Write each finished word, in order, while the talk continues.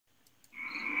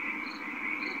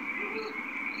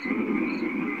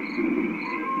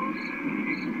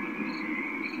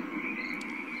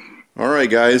Alright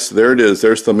guys, there it is.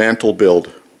 There's the mantle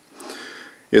build.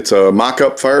 It's a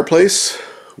mock-up fireplace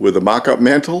with a mock-up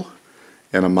mantle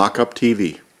and a mock-up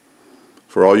TV.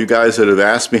 For all you guys that have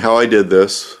asked me how I did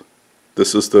this,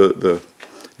 this is the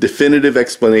definitive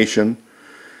explanation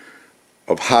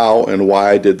of how and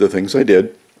why I did the things I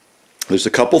did. There's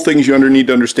a couple things you need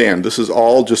to understand. This is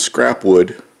all just scrap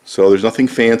wood, so there's nothing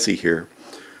fancy here.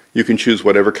 You can choose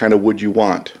whatever kind of wood you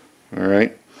want.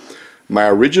 Alright? My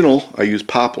original, I used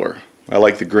poplar. I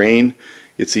like the grain.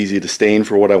 It's easy to stain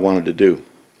for what I wanted to do.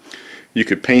 You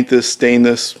could paint this, stain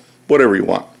this, whatever you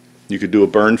want. You could do a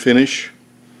burn finish.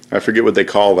 I forget what they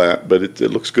call that, but it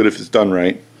looks good if it's done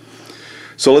right.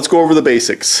 So let's go over the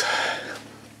basics.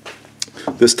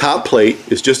 This top plate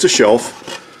is just a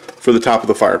shelf for the top of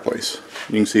the fireplace.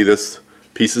 You can see this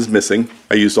piece is missing.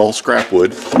 I used all scrap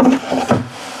wood.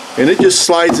 And it just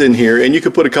slides in here, and you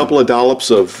could put a couple of dollops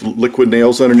of liquid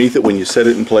nails underneath it when you set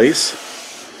it in place.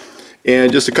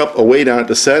 And just a weight on it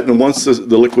to set, and once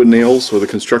the liquid nails or the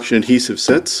construction adhesive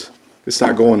sets, it's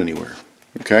not going anywhere.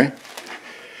 Okay?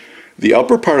 The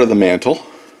upper part of the mantle,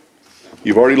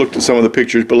 you've already looked at some of the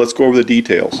pictures, but let's go over the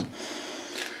details.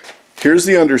 Here's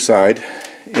the underside,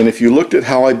 and if you looked at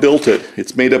how I built it,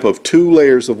 it's made up of 2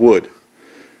 layers of wood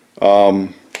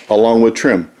along with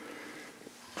trim.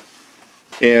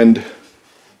 And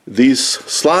these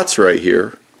slots right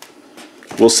here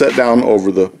will set down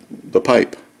over the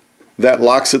pipe. That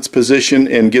locks its position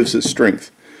and gives it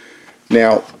strength.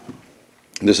 Now,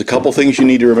 there's a couple things you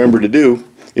need to remember to do.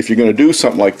 If you're going to do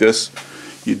something like this,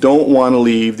 you don't want to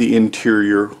leave the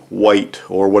interior white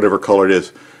or whatever color it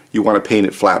is. You want to paint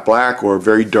it flat black or a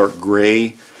very dark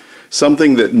gray,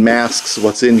 something that masks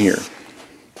what's in here.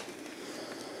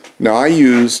 Now I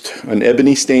used an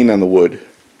ebony stain on the wood,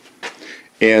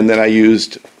 and then I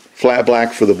used flat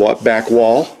black for the back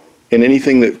wall and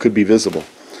anything that could be visible.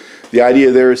 The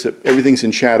idea there is that everything's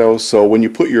in shadow, so when you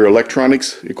put your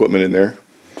electronics equipment in there,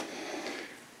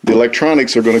 the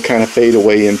electronics are going to kind of fade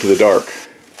away into the dark.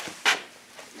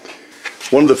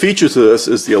 One of the features of this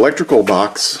is the electrical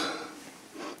box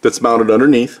that's mounted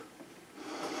underneath.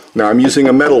 Now I'm using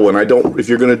a metal one. If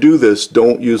you're going to do this,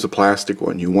 don't use a plastic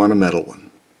one. You want a metal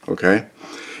one. Okay?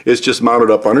 It's just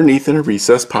mounted up underneath in a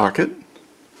recessed pocket,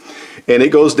 and it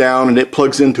goes down and it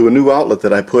plugs into a new outlet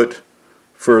that I put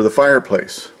for the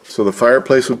fireplace. So the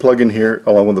fireplace would plug in here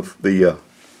along with the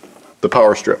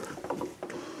power strip.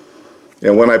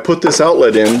 And when I put this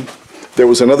outlet in, there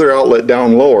was another outlet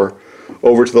down lower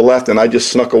over to the left, and I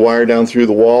just snuck a wire down through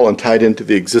the wall and tied into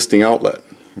the existing outlet.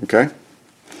 Okay?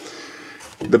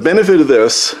 The benefit of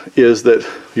this is that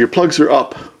your plugs are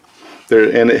up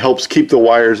there, and it helps keep the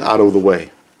wires out of the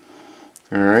way.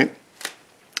 Alright?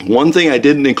 One thing I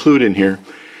didn't include in here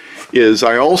is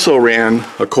I also ran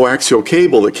a coaxial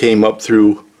cable that came up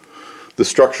through the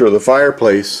structure of the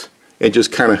fireplace and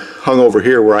just kind of hung over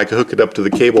here where I could hook it up to the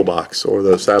cable box or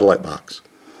the satellite box.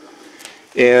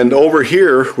 And over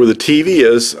here where the TV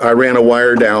is, I ran a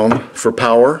wire down for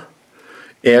power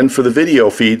and for the video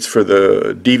feeds for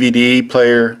the DVD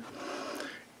player,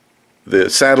 the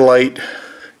satellite,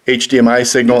 HDMI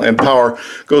signal, and power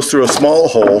goes through a small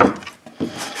hole,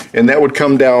 and that would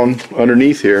come down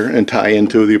underneath here and tie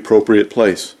into the appropriate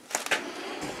place.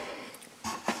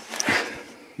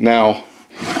 Now,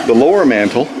 the lower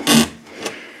mantle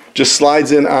just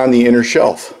slides in on the inner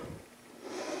shelf.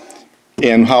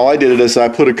 And how I did it is I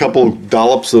put a couple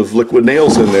dollops of liquid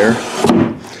nails in there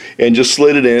and just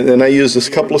slid it in, and I used this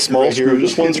couple of small screws.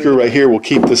 Just one screw right here will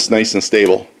keep this nice and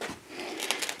stable.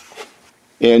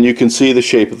 And you can see the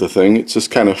shape of the thing. It just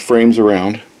kind of frames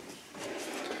around.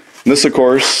 And this, of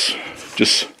course,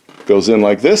 just goes in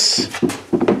like this,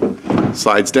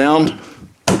 slides down,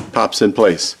 pops in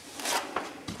place.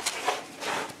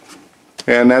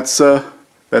 And that's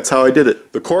how I did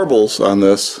it. The corbels on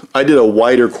this, I did a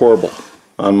wider corbel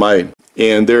on mine,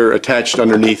 and they're attached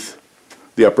underneath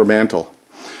the upper mantle.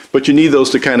 But you need those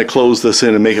to kind of close this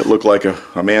in and make it look like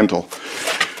a mantle.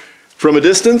 From a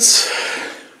distance,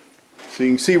 so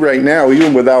you can see right now,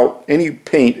 even without any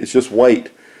paint, it's just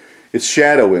white. It's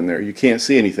shadow in there. You can't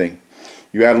see anything.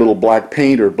 You add a little black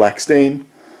paint or black stain,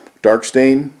 dark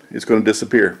stain, it's going to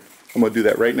disappear. I'm going to do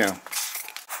that right now.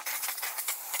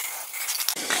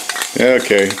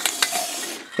 Okay,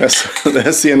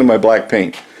 that's the end of my black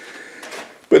paint.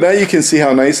 But now you can see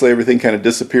how nicely everything kind of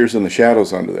disappears in the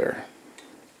shadows under there.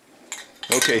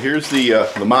 Okay, here's the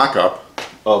mock-up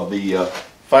of the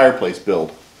fireplace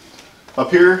build.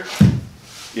 Up here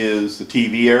is the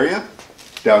TV area.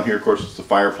 Down here, of course, is the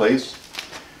fireplace.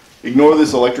 Ignore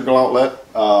this electrical outlet.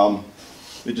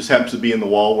 It just happens to be in the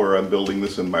wall where I'm building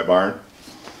this in my barn.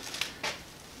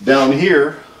 Down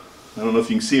here, I don't know if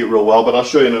you can see it real well, but I'll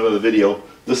show you in another video.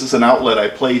 This is an outlet I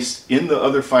placed in the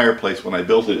other fireplace when I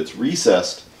built it. It's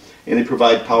recessed, and it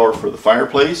provides power for the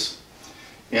fireplace,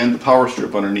 and the power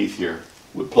strip underneath here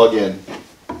would plug in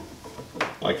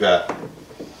like that.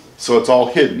 So it's all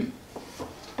hidden.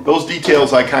 Those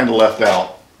details I kind of left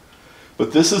out.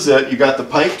 But this is it. You got the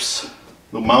pipes,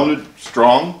 they're mounted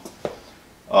strong.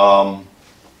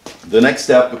 The next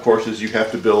step, of course, is you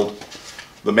have to build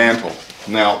the mantle.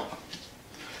 Now,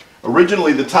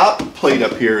 originally the top plate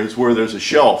up here is where there's a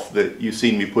shelf that you've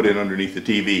seen me put in underneath the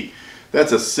TV.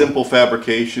 That's a simple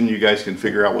fabrication. You guys can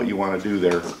figure out what you want to do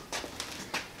there.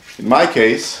 In my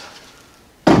case,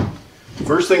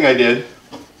 first thing I did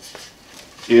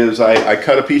is I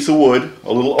cut a piece of wood,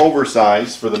 a little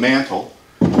oversized for the mantle,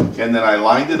 and then I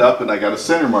lined it up and I got a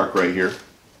center mark right here.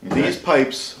 Okay. These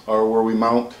pipes are where we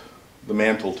mount the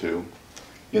mantle to.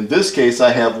 In this case,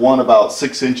 I have one about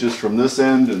 6 inches from this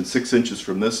end and 6 inches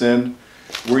from this end.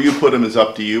 Where you put them is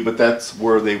up to you, but that's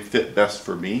where they fit best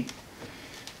for me.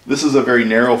 This is a very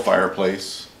narrow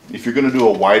fireplace. If you're going to do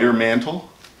a wider mantle,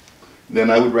 then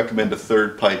I would recommend a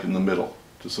third pipe in the middle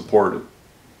to support it.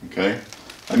 Okay?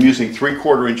 I'm using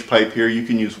 3/4 inch pipe here. You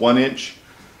can use 1 inch.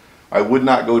 I would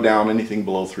not go down anything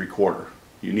below 3/4.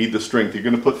 You need the strength. You're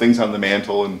going to put things on the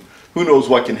mantle, and who knows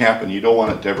what can happen. You don't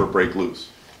want it to ever break loose.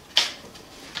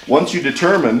 Once you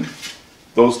determine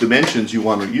those dimensions you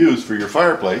want to use for your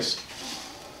fireplace,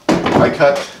 I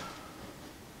cut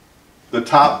the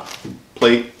top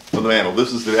plate of the mantle.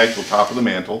 This is the actual top of the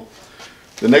mantle.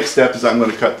 The next step is I'm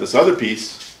going to cut this other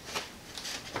piece.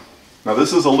 Now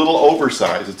this is a little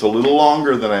oversized. It's a little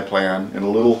longer than I planned and a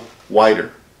little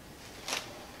wider.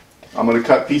 I'm going to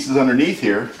cut pieces underneath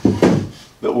here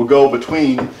that will go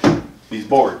between these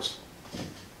boards.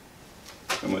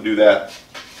 I'm going to do that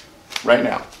right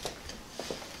now.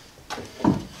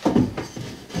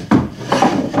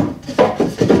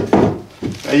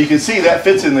 Now you can see that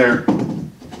fits in there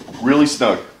really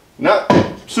snug. Not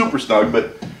super snug,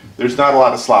 but there's not a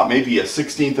lot of slop. Maybe a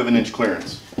 1/16 of an inch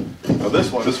clearance. Now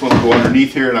this one will go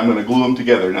underneath here, and I'm going to glue them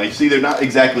together. Now you see they're not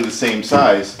exactly the same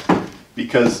size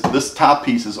because this top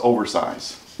piece is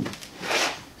oversized.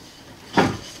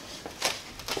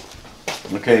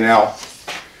 Okay, now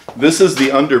this is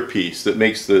the under piece that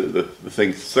makes the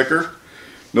thing thicker.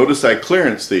 Notice I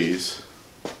clearance these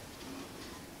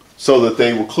so that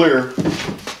they will clear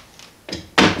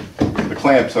the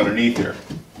clamps underneath here.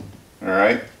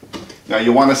 Alright? Now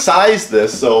you want to size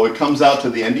this so it comes out to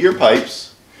the end of your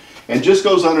pipes and just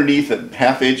goes underneath at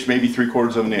 1/2 inch, maybe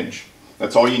 3/4 of an inch.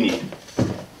 That's all you need.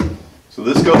 So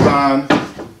this goes on,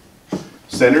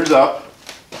 centers up.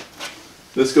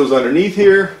 This goes underneath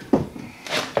here.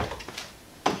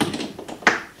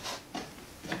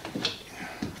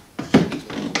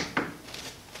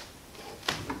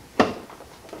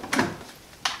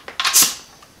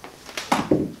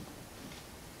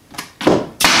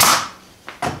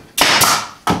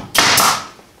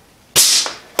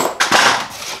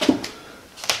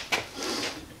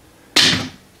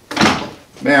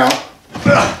 Now,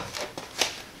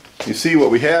 you see what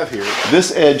we have here.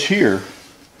 This edge here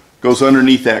goes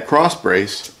underneath that cross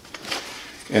brace,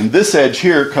 and this edge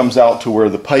here comes out to where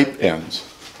the pipe ends.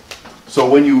 So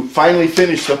when you finally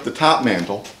finish up the top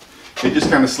mantle, it just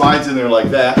kind of slides in there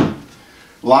like that,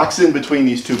 locks in between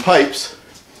these two pipes,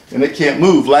 and it can't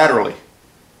move laterally.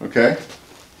 Okay?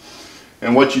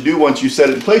 And what you do once you set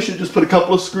it in place, you just put a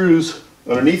couple of screws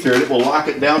underneath here and it will lock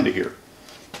it down to here.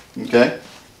 Okay?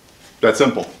 That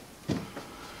simple.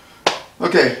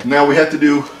 Okay, now we have to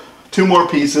do 2 more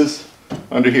pieces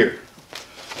under here.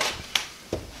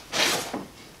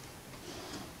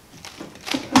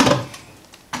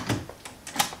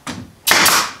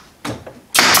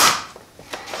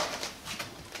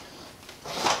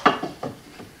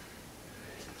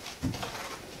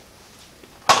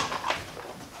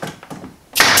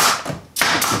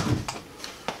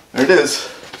 There it is.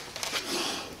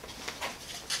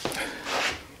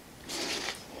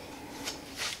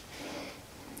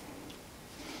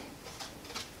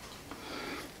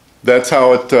 That's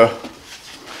how it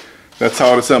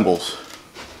assembles.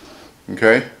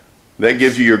 Okay? That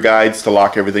gives you your guides to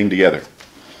lock everything together.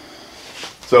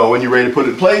 So when you're ready to put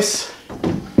it in place,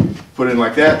 put it in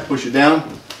like that, push it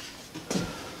down,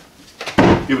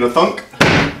 give it a thunk,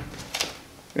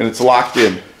 and it's locked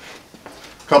in.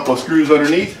 A couple of screws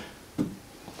underneath, and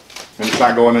it's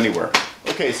not going anywhere.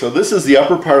 Okay, so this is the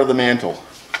upper part of the mantle.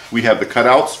 We have the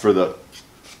cutouts for the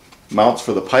mounts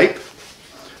for the pipe.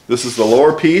 This is the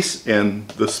lower piece and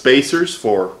the spacers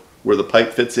for where the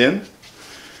pipe fits in.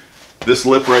 This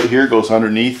lip right here goes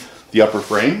underneath the upper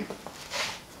frame.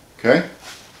 Okay.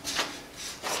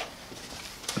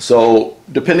 So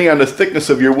depending on the thickness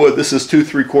of your wood, this is 2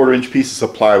 3/4 inch pieces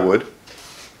of plywood.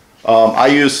 I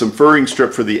use some furring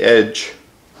strip for the edge,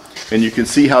 and you can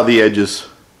see how the edge is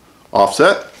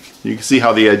offset. You can see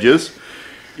how the edge is.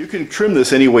 You can trim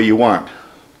this any way you want.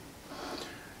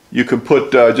 You can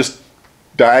put just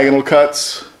diagonal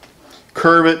cuts,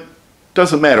 curve it,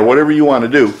 doesn't matter, whatever you want to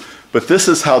do. But this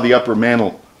is how the upper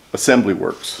mantel assembly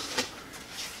works.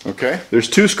 Okay, there's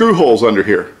 2 screw holes under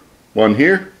here. One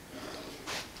here,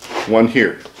 one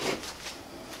here.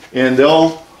 And they'll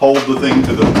hold the thing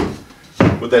to the,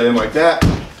 put that in like that.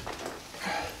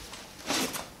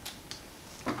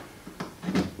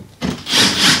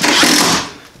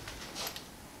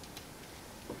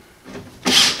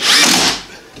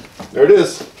 There it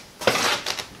is.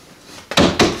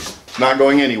 Not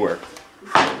going anywhere.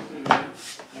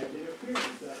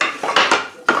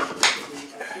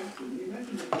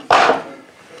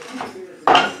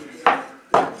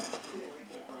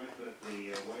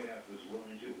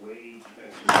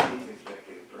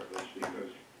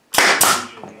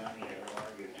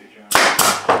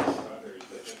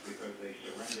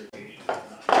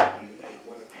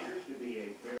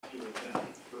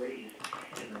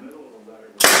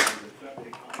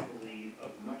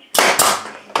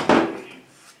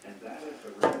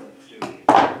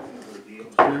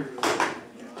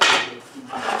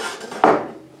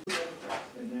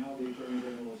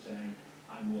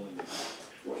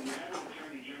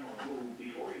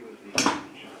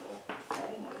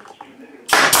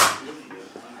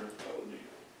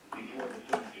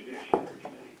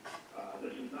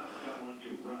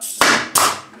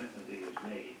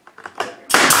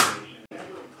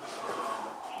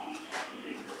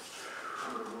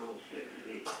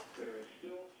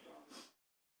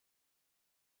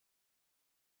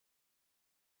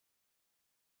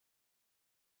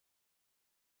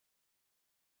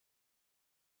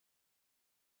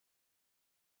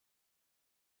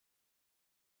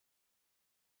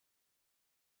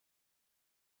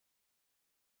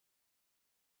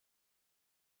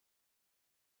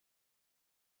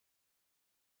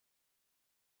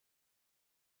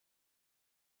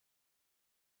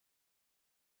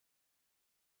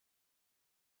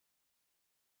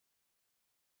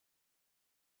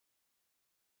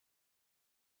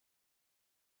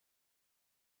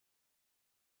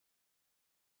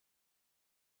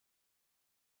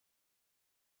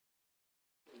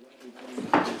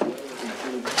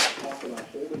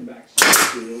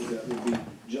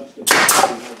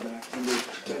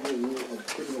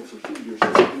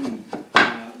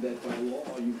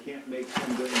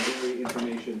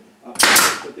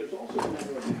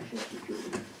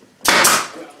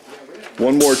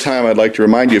 One more time, I'd like to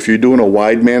remind you, if you're doing a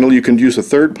wide mantel, you can use a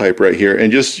third pipe right here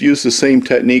and just use the same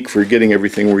technique for getting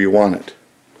everything where you want it.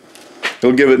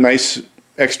 It'll give it nice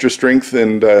extra strength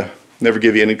and never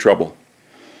give you any trouble.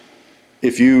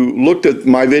 If you looked at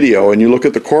my video and you look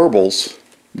at the corbels,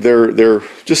 they're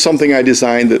just something I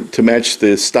designed to match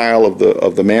the style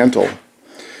of the mantel.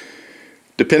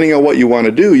 Depending on what you want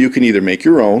to do, you can either make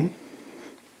your own,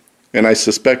 and I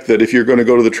suspect that if you're going to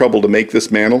go to the trouble to make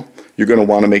this mantel, you're going to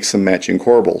want to make some matching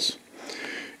corbels.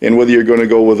 And whether you're going to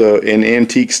go with an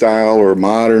antique style or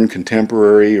modern,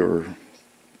 contemporary, or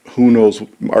who knows,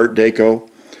 Art Deco,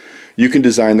 you can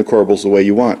design the corbels the way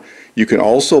you want. You can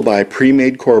also buy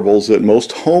pre-made corbels at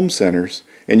most home centers,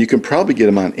 and you can probably get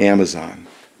them on Amazon.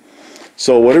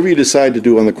 So whatever you decide to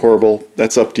do on the corbel,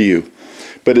 that's up to you.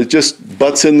 But it just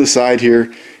butts in the side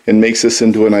here and makes this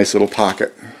into a nice little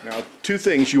pocket. Now, 2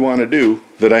 things you want to do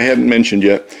that I hadn't mentioned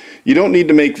yet. You don't need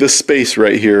to make this space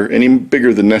right here any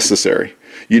bigger than necessary.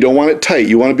 You don't want it tight.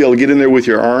 You want to be able to get in there with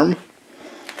your arm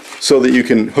so that you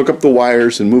can hook up the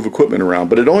wires and move equipment around.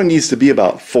 But it only needs to be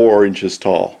about 4 inches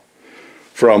tall.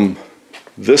 From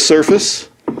this surface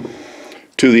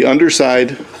to the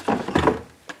underside,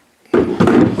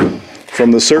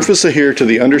 from the surface of here to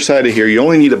the underside of here, you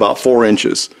only need about 4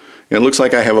 inches. And it looks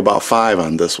like I have about 5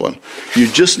 on this one. You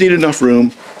just need enough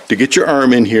room to get your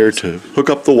arm in here to hook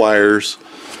up the wires,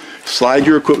 slide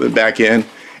your equipment back in,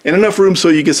 and enough room so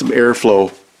you get some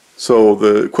airflow so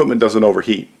the equipment doesn't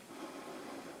overheat.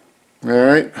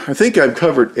 Alright, I think I've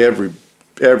covered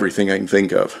everything I can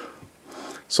think of.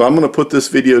 So I'm going to put this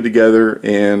video together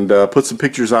and put some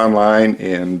pictures online,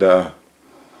 and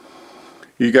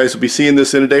you guys will be seeing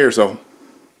this in a day or so.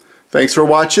 Thanks for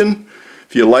watching.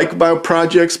 If you like my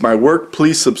projects, my work,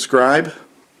 please subscribe.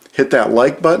 Hit that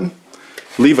like button.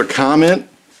 Leave a comment.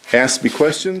 Ask me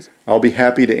questions. I'll be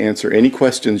happy to answer any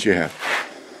questions you have.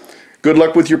 Good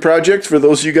luck with your project for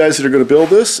those of you guys that are going to build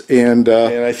this, and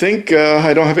I think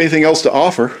I don't have anything else to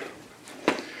offer.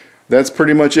 That's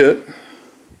pretty much it.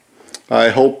 I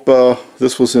hope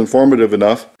this was informative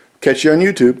enough. Catch you on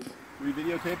YouTube. Are we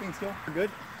videotaping still? We're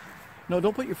good? No,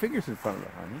 don't put your fingers in front of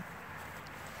it, honey.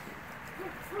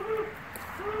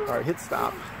 All right, hit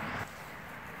stop.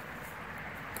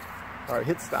 All right,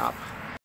 hit stop.